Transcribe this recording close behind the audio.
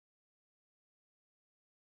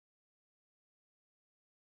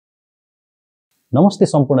नमस्ते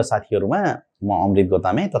सम्पूर्ण साथीहरुमा म अमृत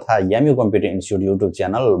गोतामे तथा याम्यू कम्प्युटर इन्स्टिट्युट युट्युब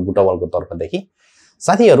च्यानल बुटवलको तर्फदेखि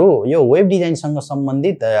साथीहरु यो वेब डिजाइन सँग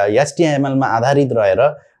सम्बन्धित HTML मा आधारित रहेर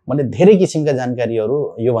मैले धेरै किसिमका जानकारीहरु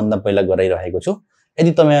यो भन्दा पहिला गराइरहेको छु।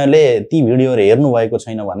 यदि तपाईहरुले ती भिडियोहरु हेर्नु भएको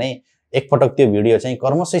छैन भने एकपटक त्यो भिडियो चाहिँ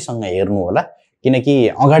कर्मशैसँग हेर्नु होला, किनकि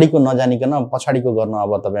अगाडिको नजानिकन पछाडीको गर्न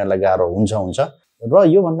अब तपाईहरुलाई गाह्रो हुन्छ। र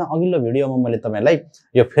यो भन्दा अघिल्लो भिडियोमा मैले तपाईलाई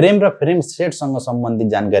यो फ्रेम र फ्रेम सेट सँग सम्बन्धित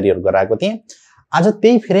जानकारीहरु गराएको थिएँ। आज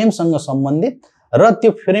त्यही फ्रेम सँग सम्बन्धित र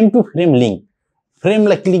त्यो frame to frame link,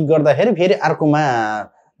 फ्रेमलाई click गर्दाखेरि फेरि अर्कोमा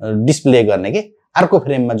डिस्प्ले गर्ने के अर्को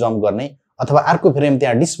फ्रेममा जम्प गर्ने अथवा अर्को फ्रेम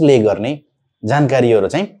त्यहाँ डिस्प्ले गर्ने जानकारीहरु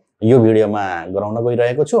चाहिँ यो भिडियोमा गराउन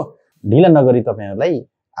गइरहेको छु। ढिला नगरी तपाईहरुलाई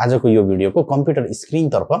आजको यो भिडियोको कम्प्युटर स्क्रिन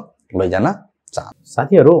तर्फ लैजान चाहन्छु।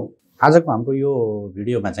 साथीहरु, आजको हाम्रो यो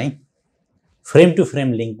भिडियोमा चाहिँ फ्रेम टु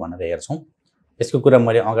फ्रेम लिंक भनेर हेर्छौं। यसको कुरा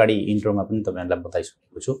मैले अगाडि इन्ट्रोमा पनि तपाईहरुलाई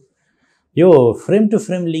बताइसकेको छु। यो फ्रेम टु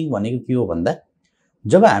फ्रेम लिंक भनेको के हो भन्दा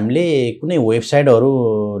जब हामीले कुनै वेबसाइटहरु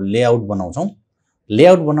लेआउट बनाउँछौं,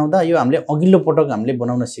 लेआउट बनाउँदा यो हामीले अघिल्लो पटक हामीले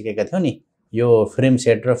बनाउन सिकेका थियौ नि, यो फ्रेम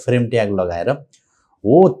सेट र फ्रेम ट्याग लगाएर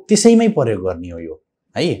हो त्यसैमै प्रयोग गर्ने हो यो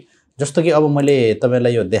है। जस्तो कि अब मैले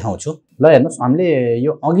तपाईलाई यो देखाउँछु। ल हेर्नुस्, हामीले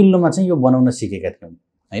यो अघिल्लोमा चाहिँ यो बनाउन सिकेका थियौ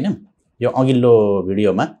हैन। यो अघिल्लो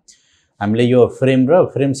भिडियोमा हामीले यो फ्रेम र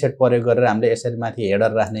फ्रेम सेट प्रयोग गरेर हामीले यसरी माथि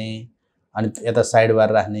हेडर राख्ने अनि यता साइड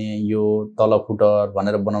बार राख्ने, यो तल फुटर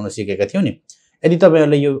भनेर बनाउन सिकेका थियौ नि। यदि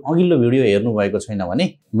तपाईहरुले यो अघिल्लो भिडियो हेर्नु भएको छैन भने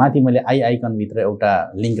माथि मैले आई आइकन भित्र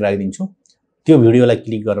एउटा लिंक राखिदिन्छु, त्यो भिडियोलाई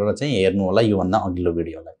क्लिक गरेर चाहिँ हेर्नु होला यो भन्दा अघिल्लो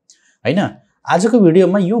भिडियोलाई हैन। आजको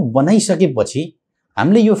भिडियोमा यो बनाइसकेपछि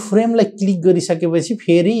हामीले यो फ्रेमलाई क्लिक गरिसकेपछि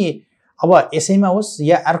फेरि अब यसैमा होस्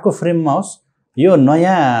या अर्को फ्रेममा होस् यो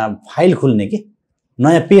नयाँ फाइल खुल्ने के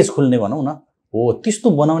नयाँ पेज खुल्ने भनौं न, हो त्यस्तो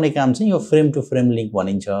बनाउने काम चाहिँ यो फ्रेम टु फ्रेम लिंक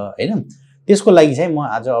भनिन्छ हैन। त्यसको लागि चाहिँ म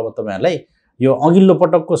आज अब तपाईहरुलाई यो अघिल्लो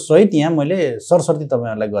पटकको सहित यहाँ मैले सरसर्ती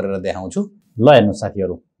तपाईहरुलाई गरेर देखाउँछु। ल हेर्नु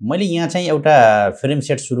साथीहरु, मैले यहाँ चाहिँ एउटा फ्रेम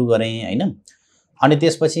सेट सुरु गरे हैन। अनि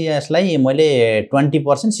त्यसपछि यसलाई मैले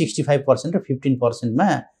 20%, 65% र 15%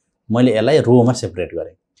 मा मैले यसलाई रोमा सेपरेट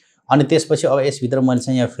गरे। अनि त्यसपछि अब यस भित्र मैले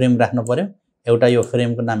चाहिँ यहाँ फ्रेम राख्नु पर्यो। एउटा यो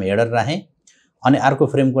फ्रेमको नाम हेडर राखे, अनि अर्को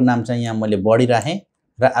फ्रेमको नाम चाहिँ यहाँ मैले बडी राखे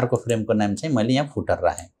र अर्को फ्रेमको नाम चाहिँ मैले यहाँ फुटर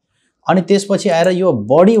राखे। अनि त्यसपछि आएर यो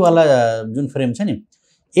बडी वाला जुन फ्रेम छ नि,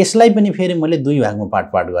 यसलाई पनि फेरि मैले दुई भागमा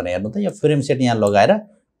पार्ट गरे। हेर्नु त, यो फ्रेम सेट यहाँ लगाएर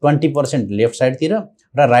 20% लेफ्ट साइड तिर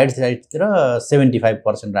र राइट साइड तिर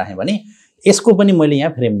 75% राखे भने यसको पनि मैले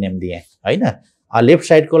यहाँ फ्रेम नेम दिए हैन। लेफ्ट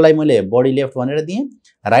साइडकोलाई मैले बडी लेफ्ट भनेर दिए,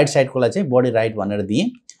 राइट साइडकोलाई चाहिँ बडी राइट भनेर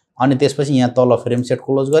दिए। अनि त्यसपछि यहाँ तल फ्रेम सेट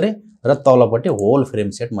क्लोज गरे र तलपट्टि होल फ्रेम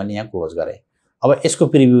सेट मैले यहाँ क्लोज गरे। अब यसको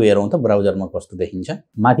प्रिभ्यू हेरौं त ब्राउजरमा कस्तो देखिन्छ।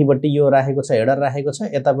 माथिपट्टि यो राखेको छ, हेडर राखेको छ,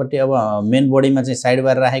 यतापट्टि अब मेन बडीमा चाहिँ साइड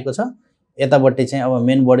बार राखेको छ, यतापट्टि चाहिँ अब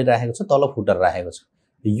मेन बडी राखेको छ, तल फुटर राखेको छ।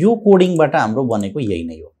 यो कोडिङबाट हाम्रो बनेको यही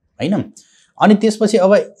नै हो हैन। अनि त्यसपछि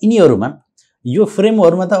अब यिनीहरुमा यो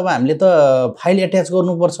फ्रेमहरुमा त अब हामीले त फाइल एट्याच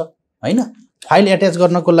गर्नुपर्छ हैन। फाइल एट्याच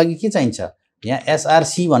गर्नको लागि के चाहिन्छ, यहाँ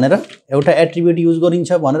src भनेर एउटा एट्रिब्युट युज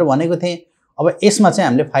गरिन्छ भनेर भनेको थिए। अब यसमा चाहिँ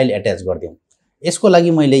हामीले फाइल एट्याच गर्दियौ। यसको लागि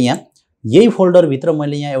मैले यहाँ यही फोल्डर भित्र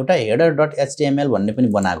मैले यहाँ एउटा header.html भन्ने पनि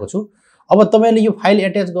बनाएको छु। अब तपाईले यो फाइल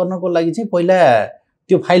एट्याच गर्नको लागि चाहिँ पहिला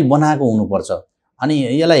त्यो फाइल बनाएको हुनुपर्छ।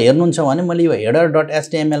 अनि यसलाई हेर्नुहुन्छ भने मैले यो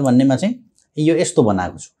header.html भन्नेमा चाहिँ यो यस्तो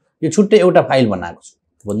बनाएको छु, यो छुट्टै एउटा फाइल बनाएको छु।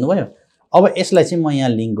 बुझ्नुभयो? अब यसलाई चाहिँ म यहाँ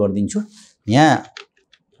लिंक गर्दिन्छु, यहाँ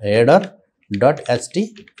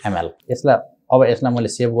header.html। यसलाई मैले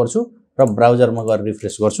सेभ गर्छु र ब्राउजरमा गएर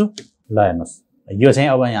रिफ्रेश गर्छु। ल हेर्नुस्, यो चाहिँ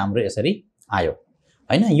अब हाम्रो यसरी आयो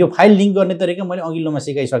हैन। यो फाइल लिंक गर्ने तरिका मैले अघिल्लोमा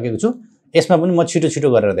सिकाइसकेको छु। यसमा पनि म छिटो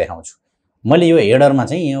गरेर देखाउँछु। मैले यो हेडरमा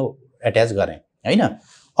चाहिँ यो एट्याच गरे हैन।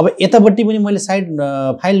 अब यतापट्टि पनि मैले साइड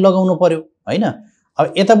फाइल लगाउनु पर्यो हैन।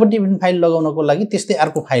 अब यतापट्टि पनि फाइल लगाउनको लागि त्यस्तै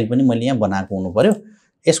अर्को फाइल पनि मैले यहाँ बनाएको हुनु पर्यो।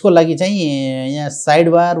 यसको लागि चाहिँ यहाँ साइड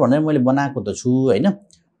बार भनेर मैले बनाएको त छु हैन।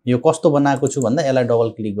 यो कस्तो बनाएको छु भन्दा यसलाई डबल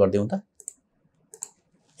क्लिक गर्दियौ त,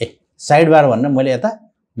 साइड बार भनेर मैले यता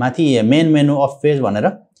माथि मेन मेनु अफ पेज भनेर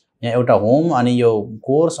यहाँ एउटा होम अनि यो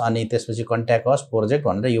कोर्स अनि त्यसपछि कन्ट्याक्ट अस प्रोजेक्ट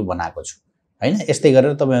भनेर यो बनाएको छु हैन। यस्तै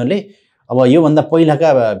गरेर तपाईहरुले अब यो भन्दा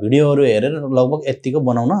पहिलाका भिडियोहरु हेरेर लगभग यतिको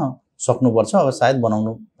बनाउन सक्नुपर्छ। अब सायद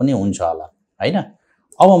बनाउनु पनि हुन्छ होला हैन।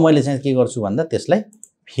 अब मैले चाहिँ के गर्छु भन्दा त्यसलाई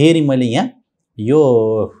फेरि मैले यहाँ यो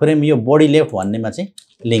फ्रेम यो बडी लेफ्ट भन्नेमा चाहिँ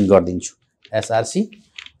लिंक गर्दिन्छु, src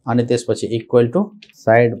अनि त्यसपछि इक्वल टु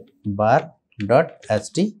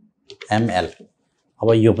sidebar.html।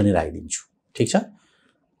 अब यो पनि राखिदिन्छु, ठीक छ।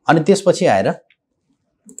 अनि त्यसपछि आएर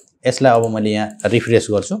यसलाई अब मैले यहाँ रिफ्रेश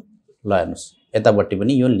गर्छु। ल हेर्नुस्, यतापट्टि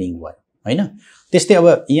पनि यो लिंक भयो हैन। त्यस्तै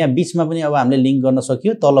अब यहाँ बीचमा पनि अब हामीले लिंक गर्न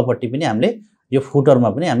सकियो, तलपट्टि पनि हामीले यो फुटरमा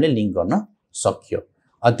पनि हामीले लिंक गर्न सकियो।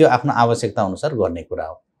 त्यो आफ्नो आवश्यकता अनुसार गर्ने कुरा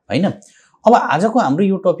हो हैन। अब आजको हाम्रो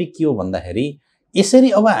यो टपिक के हो भन्दाखेरि यसरी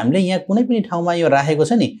अब हामीले यहाँ कुनै पनि ठाउँमा यो राखेको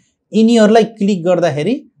छ नि, यिनीहरूलाई क्लिक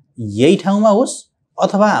गर्दाखेरि यही ठाउँमा होस्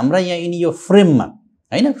अथवा हाम्रा यहाँ यिनी यो फ्रेममा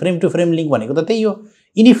हैन, फ्रेम टु फ्रेम लिङ्क भनेको त त्यही हो,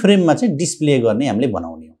 यिनी फ्रेममा चाहिँ डिस्प्ले गर्ने हामीले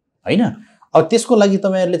बनाउने हो हैन। अब त्यसको लागि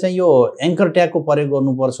तपाईहरुले चाहिँ यो एंकर ट्यागको प्रयोग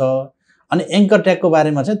गर्नुपर्छ। अनि एंकर ट्यागको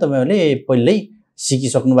बारेमा चाहिँ तपाईहरुले पहिल्यै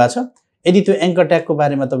सिकिसक्नु भएको छ। यदि त्यो एंकर ट्यागको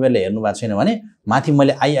बारेमा तपाईहरुले हेर्नु भएको छैन भने माथि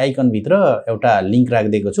मैले आई आइकन भित्र एउटा लिंक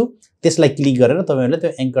राखिदिएको छु, त्यसलाई क्लिक गरेर तपाईहरुले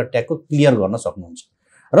त्यो एंकर ट्यागको क्लियर गर्न सक्नुहुन्छ।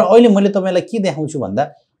 र अहिले मैले तपाईलाई के देखाउँछु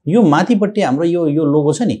भन्दा यो माथिपट्टि हाम्रो यो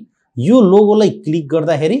लोगो छ नि, यो लोगोलाई क्लिक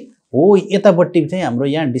गर्दाखेरि हो यतापट्टि चाहिँ हाम्रो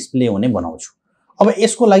यहाँ डिस्प्ले हुने बनाउँछु। अब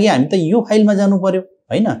यसको लागि हामी त यो फाइलमा जानु पर्यो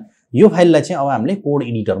हैन। यो फाइललाई चाहिँ अब हामीले कोड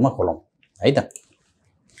एडिटरमा खोलौं है त।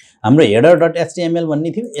 हाम्रो header.html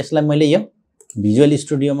भन्ने थियो, यसलाई मैले यो भिजुअल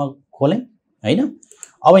स्टुडियोमा खोलेँ हैन।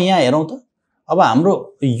 अब यहाँ हेरौं त, अब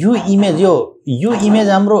हाम्रो यो इमेज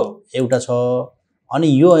हाम्रो एउटा छ अनि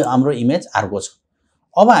यो हाम्रो इमेज अर्को छ।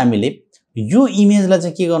 अब हामीले यो इमेजलाई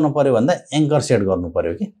चाहिँ के गर्नु पर्यो भन्दा एंकर सेट गर्नु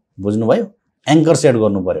पर्यो के, बुझ्नुभयो? एंकर सेट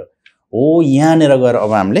गर्नु पर्यो। हो यहाँनेर गएर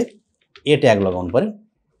अब हामीले ए ट्याग लगाउनु पर्यो।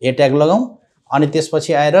 ए ट्याग लगाउँ अनि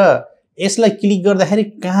त्यसपछि आएर यसलाई क्लिक गर्दाखेरि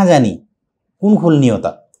कहाँ जाने, कुन खोल्ने हो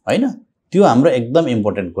त हैन, त्यो हाम्रो एकदम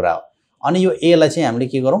इम्पोर्टेन्ट कुरा हो। अनि यो ए लाई चाहिँ हामीले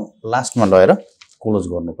के गरौँ लास्टमा लगेर क्लोज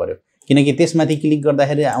गर्नु पर्यो, किनकि त्यसमाथि क्लिक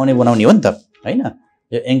गर्दाखेरि आउने बनाउने हो नि त हैन।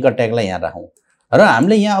 यो एंकर ट्यागलाई यहाँ राखौं र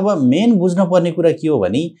हामीले यहाँ अब मेन बुझ्न पर्ने कुरा के हो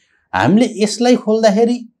भने हामीले यसलाई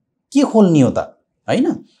खोल्दाखेरि के खोल्ने हो त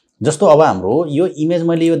हैन। जस्तो अब हाम्रो यो इमेज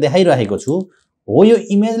मैले यो देखाइरहेको छु, हो यो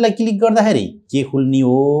इमेजलाई क्लिक गर्दाखेरि के खुल्ने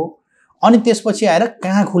हो अनि त्यसपछि आएर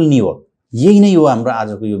कहाँ खुल्ने हो, यही नै हो हाम्रो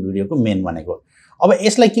आजको यो भिडियोको मेन भनेको। अब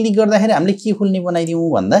यसलाई क्लिक गर्दाखेरि हामीले के खुल्ने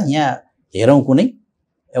बनाइदिउँ भन्दा यहाँ हेरौं कुनै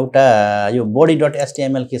एउटा यो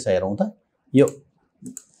body.html के छ हेरौं त। यो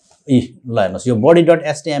ल हेर्नुस्, यो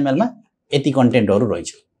body.html मा यति कन्टेन्टहरु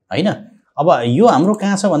रहेछ हैन। अब यो हाम्रो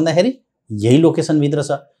कहाँ छ भन्दाखेरि यही लोकेसन भित्र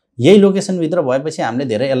छ। यही लोकेसन भित्र भएपछि हामीले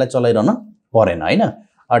धेरै यसलाई चलाइरहन परेन हैन।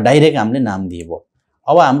 डाइरेक्ट हामीले नाम दिएको।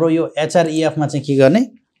 अब हाम्रो यो href मा चाहिँ के गर्ने,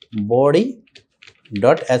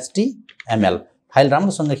 body.html फाइल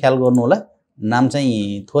राम्रोसँग ख्याल गर्नु होला, नाम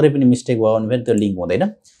चाहिँ थोरै पनि मिस्टेक भयो भने फेरि त्यो लिंक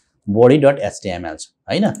हुँदैन। body.html छ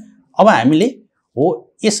हैन। अब हामीले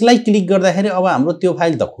हो यसलाई क्लिक गर्दाखेरि अब हाम्रो त्यो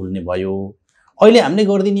फाइल त खुल्ने भयो। अहिले हामीले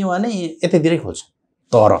गर्दिने हो भने यतितिरै खोल्छ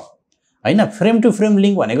तर हैन। फ्रेम टु फ्रेम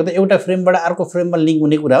लिंक भनेको त एउटा फ्रेमबाट अर्को फ्रेममा लिंक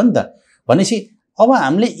हुने कुरा हो नि त। भनेपछि अब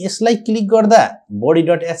हामीले यसलाई क्लिक गर्दा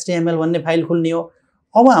body.html भन्ने फाइल खुल्ने हो।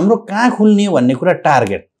 अब हाम्रो कहाँ खुल्ने हो भन्ने कुरा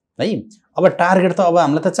टार्गेट है। अब टार्गेट त अब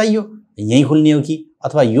हामीलाई त चाहियो यही खुल्ने हो कि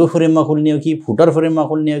अथवा यो फ्रेममा खुल्ने हो कि फुटर फ्रेममा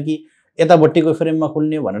खुल्ने हो कि यतापट्टिको फ्रेममा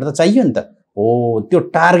खुल्ने हो भनेर त चाहियो नि त। हो त्यो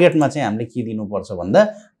टार्गेटमा चाहिँ हामीले के दिनुपर्छ भन्दा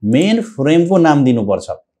मेन फ्रेमको नाम दिनुपर्छ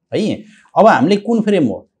है। अब हामीले कुन फ्रेम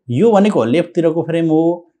हो, यो भनेको लेफ्टतिरको फ्रेम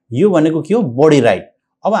हो, यो भनेको के हो बडी राइट।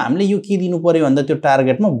 अब हामीले यो के दिनु पर्यो भन्दा त्यो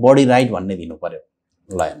टार्गेटमा बडी राइट भन्ने दिनु पर्यो।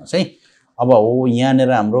 ल हेर्नुस् है। अब हो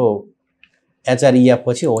यहाँनेर हाम्रो href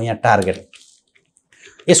पछि हो यहाँ टार्गेट।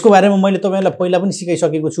 यसको बारेमा मैले तपाईहरुलाई पहिला पनि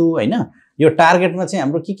सिकाइसकेको छु हैन। यो टार्गेटमा चाहिँ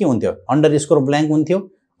हाम्रो के हुन्थ्यो, अंडरस्कोर ब्ल्याङ्क हुन्थ्यो,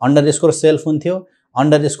 अंडरस्कोर सेल्फ हुन्थ्यो,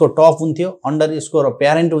 अंडरस्कोर टप हुन्थ्यो, अंडरस्कोर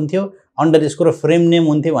प्यारेन्ट हुन्थ्यो, अंडरस्कोर फ्रेम नेम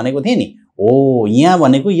हुन्थ्यो भनेको थिए नि। हो यहाँ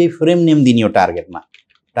भनेको यही फ्रेम नेम दिने हो टार्गेटमा,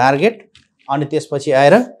 टार्गेट। अनि त्यसपछि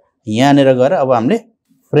आएर यहाँनेर गएर अब हामीले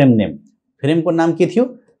फ्रेम नेम, फ्रेमको नाम के थियो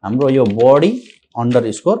हाम्रो यो body_right।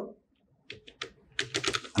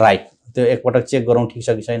 त्यो एकपटक चेक गरौँ ठिक छ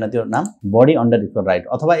कि छैन त्यो नाम body_right।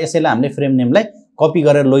 अथवा यसैलाई हामीले फ्रेम नेमलाई कपी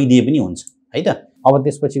गरेर लैदिए पनि हुन्छ है त। अब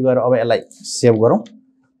त्यसपछि गएर अब यसलाई सेभ गरौँ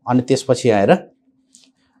अनि त्यसपछि आएर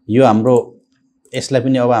यो हाम्रो यसलाई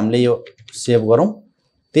पनि अब हामीले यो सेभ गरौँ।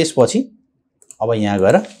 त्यसपछि अब यहाँ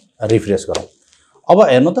गएर रिफ्रेश गरौँ। अब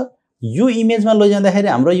हेर्नु त यो इमेजमा लैजाँदाखेरि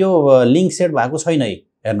हाम्रो यो लिंक सेट भएको छैन है।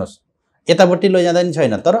 हेर्नुस् यतापट्टि लैजाँदा नि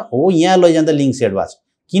छैन, तर हो यहाँ लैजाँदा लिंक सेट भएको छ।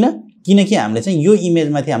 किनकि हामीले चाहिँ यो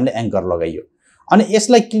इमेजमाथि हामीले एंकर लगाइयो अनि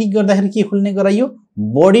यसलाई क्लिक गर्दाखेरि के खुल्ने गराइयो,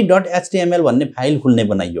 body.html भन्ने फाइल खुल्ने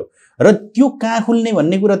बनाइयो। र त्यो कहाँ खुल्ने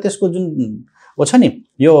भन्ने कुरा त्यसको जुन हो छ नि,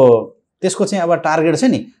 यो त्यसको चाहिँ अब टार्गेट छ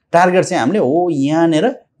नि, टार्गेट चाहिँ हामीले हो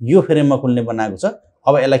यहाँनेर यो फ्रेममा खुल्ने बनाएको छ।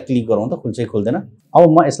 अब यसलाई क्लिक गरौँ त खुल्छ कि खुल्दैन। अब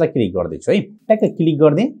म यसलाई क्लिक गर्दैछु है, ट्याक्क क्लिक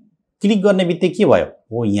गर्दिएँ। क्लिक गर्ने बित्तिकै के भयो,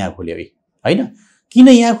 हो यहाँ खुल्यो हैन। किन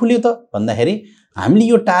यहाँ खुल्यो त भन्दाखेरि हामीले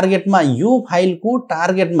यो टार्गेटमा यो फाइलको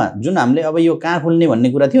टार्गेटमा जुन हामीले अब यो कहाँ खुल्ने भन्ने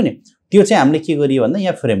कुरा थियो नि, त्यो चाहिँ हामीले के गरियो भन्दा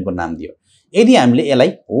यहाँ फ्रेमको नाम दियो। यदि हामीले यसलाई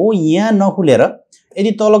हो यहाँ नखुलेर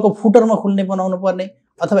यदि तलको फुटरमा खुल्ने बनाउनु पर्ने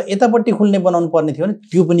अथवा यतापट्टि खुल्ने बनाउनु पर्ने थियो भने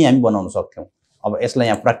त्यो पनि हामी बनाउन सक्थ्यौं। अब यसलाई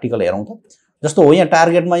यहाँ प्र्याक्टिकल हेरौँ त। जस्तो हो यहाँ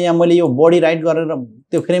टार्गेटमा यहाँ मैले यो बडी राइट गरेर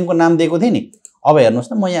त्यो फ्रेमको नाम दिएको थिएँ नि। अब हेर्नुहोस्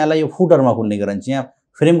त म यहाँलाई यो फुटरमा खुल्ने गराउँछु। यहाँ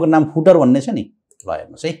फ्रेमको नाम फुटर भन्ने छ नि। ल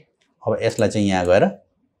हेर्नुहोस् है, अब यसलाई चाहिँ यहाँ गएर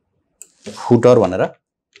फुटर भनेर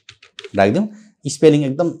राखिदिउँ। स्पेलिङ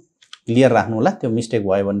एकदम क्लियर राख्नु होला, त्यो मिस्टेक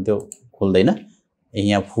भयो भने त्यो खुल्दैन।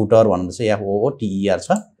 यहाँ फुटर भन्नु चाहिँ FOOTER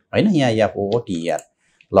छ हैन, यहाँ FOOTER।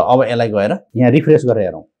 ल अब यसलाई गएर यहाँ रिफ्रेस गरेर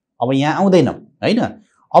हेरौँ। अब यहाँ आउँदैन हैन।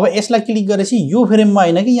 अब यसलाई क्लिक गरेपछि यो फ्रेममा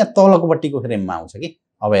हैन कि यहाँ तलकोपट्टिको फ्रेममा आउँछ कि।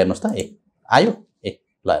 अब हेर्नुहोस् त, आयो।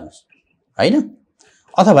 ल हेर्नुहोस् हैन।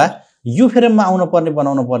 अथवा यो फ्रेममा आउन पर्ने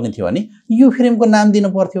बनाउन पर्ने थियो भने यो फ्रेमको नाम दिनु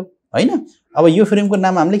पर्थ्यो हैन। अब यो फ्रेमको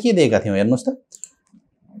नाम हामीले के दिएका थियौँ हेर्नुहोस् त,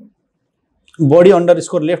 बडी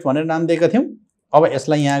अंडरस्कोर लेफ्ट भनेर नाम दिएका थियौँ। अब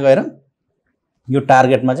यसलाई यहाँ गएर यो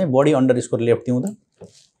टार्गेटमा चाहिँ बडी अंडरस्कोर लेफ्ट दिउँ त,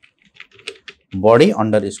 बडी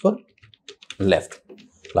अंडरस्कोर लेफ्ट।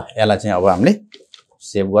 ल यसलाई चाहिँ अब हामीले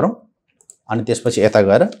सेभ गरौँ अनि त्यसपछि यता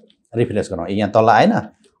गएर रिफ्रेस गरौँ। यहाँ तल आएन,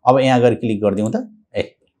 अब यहाँ गएर क्लिक गरिदिउँ त।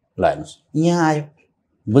 ल हेर्नुहोस् यहाँ आयो।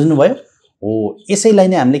 बुझ्नुभयो? हो, यसैलाई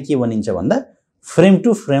नै हामीले के भनिन्छ भन्दा फ्रेम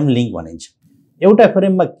टु फ्रेम लिङ्क भनिन्छ। एउटा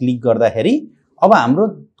फ्रेममा क्लिक गर्दाखेरि अब हाम्रो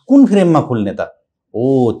कुन फ्रेममा खुल्ने त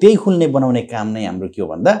हो, त्यही खुल्ने बनाउने काम नै हाम्रो के हो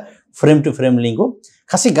भन्दा फ्रेम टु फ्रेम लिङ्क हो।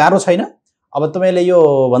 खासै गाह्रो छैन। अब तपाईँले यो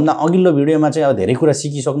भन्दा अघिल्लो भिडियोमा चाहिँ अब धेरै कुरा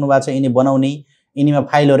सिकिसक्नु भएको छ, यिनी बनाउने, यिनीमा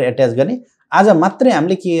फाइलहरू एट्याच गर्ने। आज मात्रै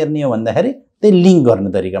हामीले के गर्ने हो भन्दाखेरि त्यही लिङ्क गर्ने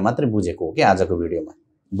तरिका मात्रै बुझेको हो कि आजको भिडियोमा।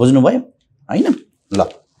 बुझ्नुभयो हैन? ल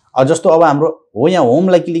अब जस्तो अब हाम्रो हो यहाँ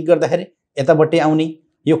होमलाई क्लिक गर्दाखेरि यतापट्टि आउने,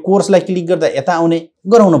 यो कोर्सलाई क्लिक गर्दा यता आउने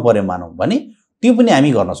गराउनु पर्यो मानौँ भने त्यो पनि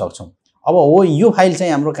हामी गर्न सक्छौँ। अब हो यो फाइल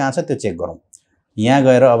चाहिँ हाम्रो कहाँ छ त्यो चेक गरौँ। यहाँ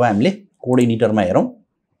गएर अब हामीले कोड एडिटरमा हेरौँ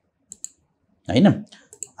हैन।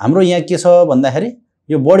 हाम्रो यहाँ के छ भन्दाखेरि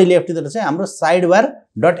यो बडी लेफ्टतिर चाहिँ हाम्रो साइडबार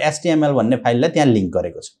डट एचटीएमएल भन्ने फाइललाई त्यहाँ लिङ्क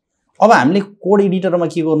गरेको छ। अब हामीले कोड एडिटरमा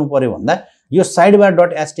के गर्नु पर्यो भन्दा यो साइडबार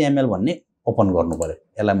डट एचटीएमएल भन्ने ओपन गर्नु पर्यो।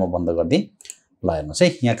 यसलाई म बन्द गरिदिएँ। ल हेर्नुहोस् है,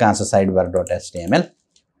 यहाँ कहाँ छ साइडबार डट एचटीएमएल।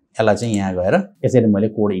 यसलाई चाहिँ यहाँ गएर यसरी मैले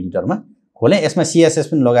कोड एडिटरमा खोलेँ। यसमा CSS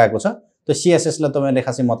पनि लगाएको छ। त्यो CSS लाई तपाईँले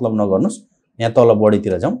खासै मतलब नगर्नुहोस्। यहाँ तल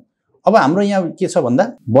बडीतिर जाउँ। अब हाम्रो यहाँ के छ भन्दा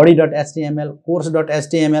body dot HTML, course dot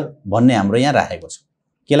HTML भन्ने हाम्रो यहाँ राखेको छ।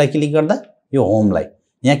 केलाई क्लिक गर्दा यो होमलाई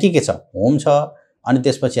यहाँ के छ, होम छ, अनि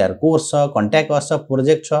त्यसपछि हेर कोर्स छ, कन्ट्याक्ट अस छ,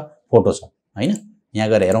 प्रोजेक्ट छ, फोटो छ हैन। यहाँ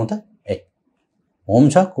गएर हेरौँ त, होम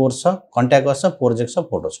छ, कोर्स छ, कन्ट्याक्ट अस छ, प्रोजेक्ट छ,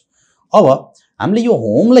 फोटो छ। अब हामीले यो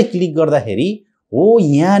होमलाई क्लिक गर्दाखेरि हो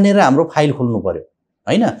यहाँनिर हाम्रो फाइल खुल्नु पर्यो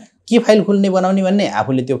हैन। के फाइल खुल्ने बनाउने भन्ने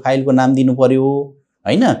आफूले त्यो फाइलको नाम दिनु पर्यो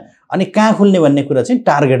हैन। अनि कहाँ खुल्ने भन्ने कुरा चाहिँ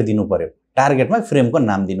टार्गेट दिनु पर्यो। टार्गेटमा फ्रेमको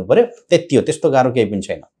नाम दिनु पर्यो, त्यति हो। त्यस्तो गाह्रो केही पनि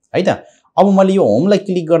छैन है त। अब मैले यो होमलाई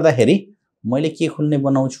क्लिक गर्दाखेरि मैले के खुल्ने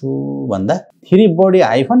बनाउँछु भन्दा 3 body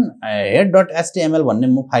hyphen head dot html भन्ने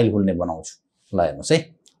म फाइल खुल्ने बनाउँछु। ल हेर्नुहोस् है,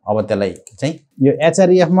 अब त्यसलाई चाहिँ यो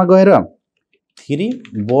href मा गएर 3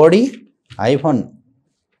 body hyphen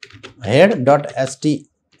head dot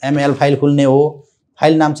html file खुल्ने हो।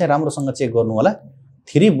 फाइल नाम चाहिँ राम्रोसँग चेक गर्नु होला,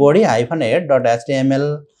 3 body hyphen head dot html।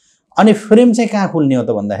 अनि फ्रेम चाहिँ कहाँ खुल्ने हो त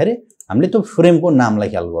भन्दाखेरि हामीले त्यो फ्रेमको नामलाई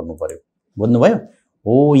ख्याल गर्नु पर्यो। बुझ्नुभयो?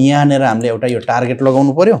 हो यहाँनिर हामीले एउटा यो टार्गेट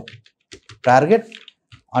लगाउनु पर्यो, टार्गेट।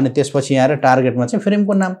 अनि त्यसपछि यहाँ टार्गेटमा चाहिँ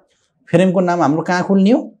फ्रेमको नाम हाम्रो कहाँ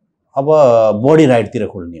खुल्ने हो, अब बडी राइटतिर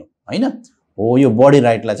खुल्ने हो हैन। हो यो बडी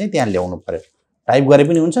राइटलाई चाहिँ त्यहाँ ल्याउनु पर्यो। टाइप गरे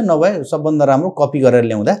पनि हुन्छ, नभए सबभन्दा राम्रो कपी गरेर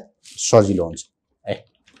ल्याउँदा सजिलो हुन्छ।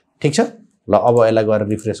 ठिक छ। ल अब यसलाई गएर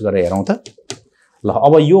रिफ्रेस गरेर हेरौँ त। ल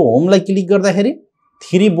अब यो होमलाई क्लिक गर्दाखेरि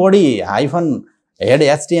 3 body hyphen head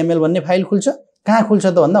html भन्ने फाइल खुल्छ। कहाँ खुल्छ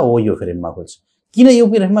त भन्दा हो यो फ्रेममा खुल्छ। किन यो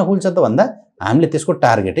फ्रेममा खुल्छ त भन्दा हामीले त्यसको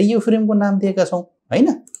टार्गेटै यो फ्रेमको नाम दिएका छौं हैन।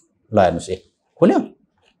 ल हेर्नुस् खुल्यो।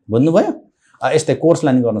 बुझ्नुभयो? यस्तै कोर्स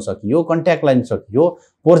लाइन गर्न सकियो, कन्ट्याक्ट लाइन सकियो,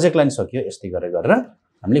 प्रोजेक्ट लाइन सकियो। यस्तै गरेर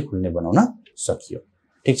हामीले खुल्ने बनाउन सकियो।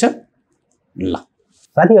 ठीक छ। ल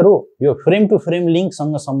साथीहरु, यो फ्रेम टु फ्रेम लिंक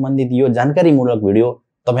सँग सम्बन्धित यो जानकारीमूलक भिडियो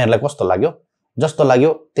तपाईहरुलाई कस्तो लाग्यो? जस्तो लाग्यो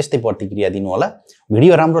त्यस्तै प्रतिक्रिया दिनु होला।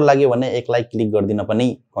 भिडियो राम्रो लाग्यो भने एक लाइक क्लिक गरिदिन पनि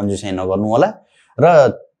कन्जुसाइ नगर्नु होला। र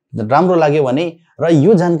राम्रो लाग्यो भने र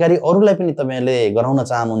यो जानकारी अरूलाई पनि तपाईहरुले गराउन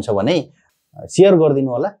चाहनुहुन्छ भने शेयर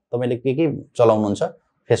गरिदिनु होला। तपाईले के चलाउनुहुन्छ,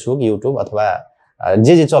 फेसबुक, युट्युब अथवा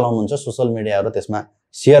जे चलाउनुहुन्छ सोशल मिडियाहरु, त्यसमा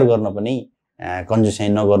शेयर गर्न पनि कन्जुसाइ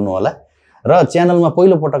नगर्नु होला। र च्यानलमा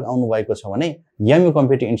पहिलो पटक आउनु भएको छ भने यामी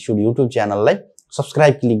कम्प्युटर इन्स्टिट्युट युट्युब च्यानललाई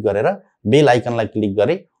सब्स्क्राइब क्लिक गरेर बेल आइकनलाई क्लिक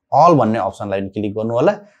गरी अल भन्ने अप्सनलाई क्लिक गर्नु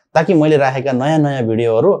होला, ताकि मैले राखेका नयाँ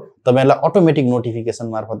भिडियोहरु तपाईहरुलाई अटोमेटिक नोटिफिकेसन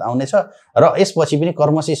मार्फत आउनेछ। र यसपछि पनि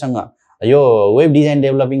कर्मशीसँग यो वेब डिजाइन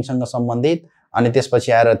डेभलपिङ सँग सम्बन्धित अनि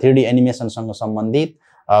त्यसपछि आएर 3D एनिमेसन सँग सम्बन्धित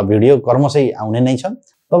भिडियो कर्मशै आउने नै छ।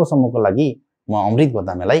 तबसम्मको लागि म अमृत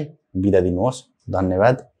गोतामेलाई बिदा दिनुहोस्।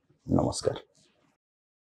 धन्यवाद। नमस्कार।